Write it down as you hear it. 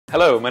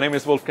Hello, my name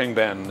is Wolfgang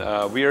Ben.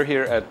 We are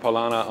here at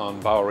Paulaner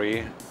on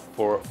Bowery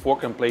for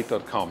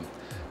forkandplate.com.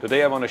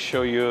 Today I want to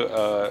show you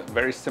a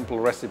very simple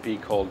recipe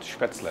called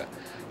Spaetzle.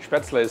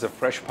 Spaetzle is a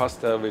fresh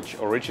pasta which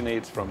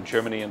originates from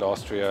Germany and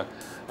Austria,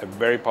 a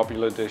very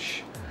popular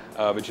dish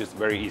which is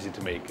very easy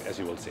to make, as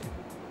you will see.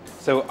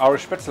 So our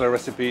Spaetzle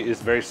recipe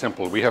is very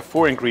simple. We have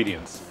 4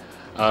 ingredients.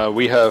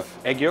 We have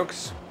egg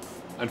yolks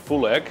and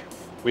full egg.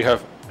 We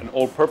have an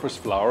all-purpose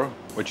flour,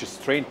 which is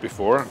strained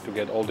before to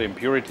get all the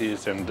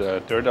impurities and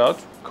dirt out,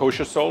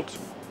 kosher salt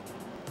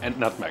and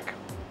nutmeg.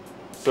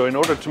 So in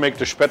order to make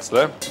the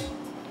Spaetzle,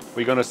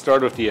 we're going to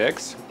start with the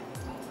eggs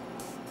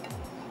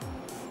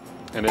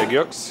and egg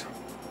yolks.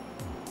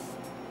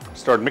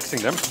 Start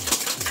mixing them.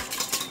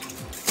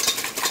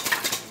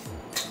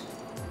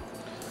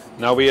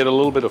 Now we add a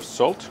little bit of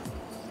salt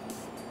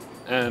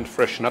and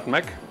fresh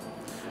nutmeg.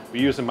 We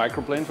use a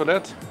microplane for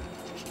that.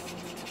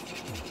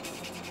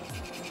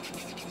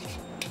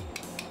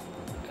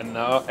 And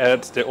now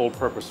add the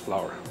all-purpose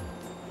flour.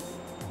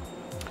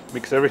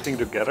 Mix everything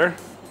together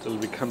until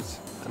it becomes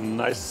a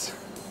nice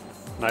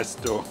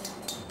dough.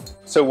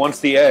 So once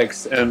the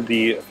eggs and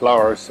the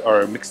flours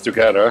are mixed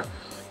together,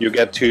 you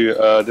get to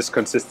this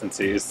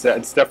consistency.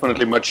 It's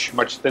definitely much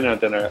thinner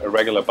than a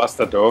regular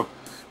pasta dough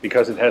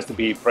because it has to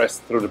be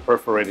pressed through the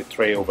perforated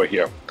tray over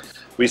here.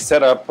 We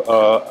set up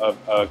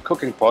a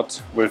cooking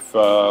pot with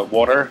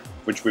water,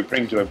 which we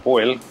bring to a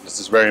boil.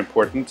 This is very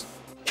important.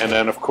 And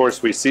then, of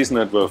course, we season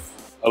it with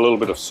a little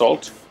bit of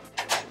salt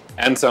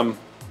and some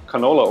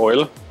canola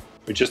oil.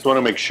 We just want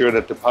to make sure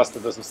that the pasta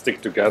doesn't stick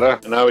together.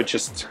 And now we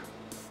just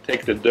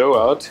take the dough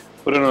out,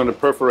 put it on a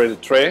perforated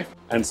tray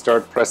and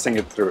start pressing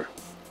it through.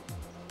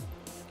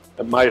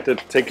 It might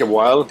take a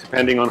while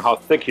depending on how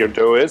thick your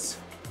dough is.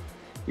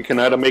 You can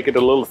either make it a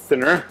little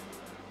thinner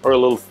or a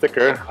little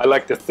thicker. I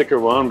like the thicker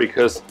one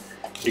because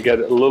you get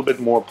a little bit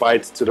more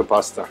bite to the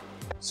pasta.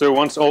 So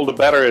once all the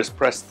batter is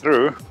pressed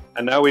through,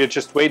 and now we are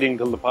just waiting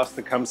till the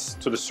pasta comes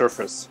to the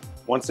surface.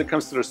 Once it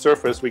comes to the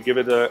surface, we give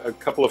it a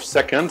couple of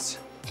seconds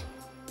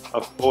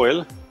of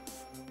boil.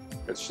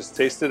 Let's just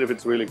taste it if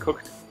it's really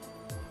cooked.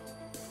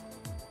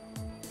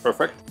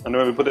 Perfect. And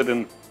then we put it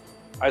in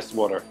ice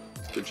water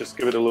to just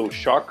give it a little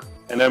shock.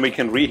 And then we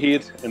can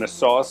reheat in a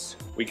sauce.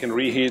 We can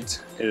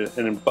reheat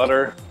in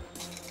butter,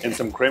 in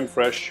some creme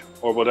fraiche,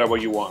 or whatever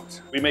you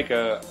want. We make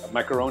a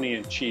macaroni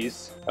and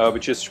cheese,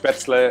 which is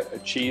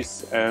Spaetzle,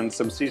 cheese, and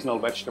some seasonal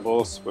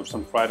vegetables with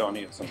some fried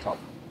onions on top.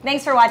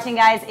 Thanks for watching,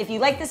 guys. If you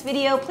like this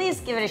video,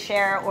 please give it a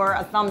share or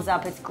a thumbs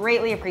up. It's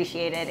greatly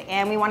appreciated.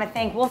 And we want to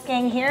thank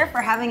Wolfgang here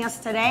for having us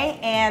today.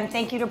 And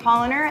thank you to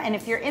Paulaner. And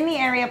if you're in the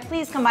area,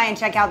 please come by and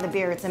check out the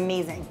beer. It's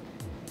amazing.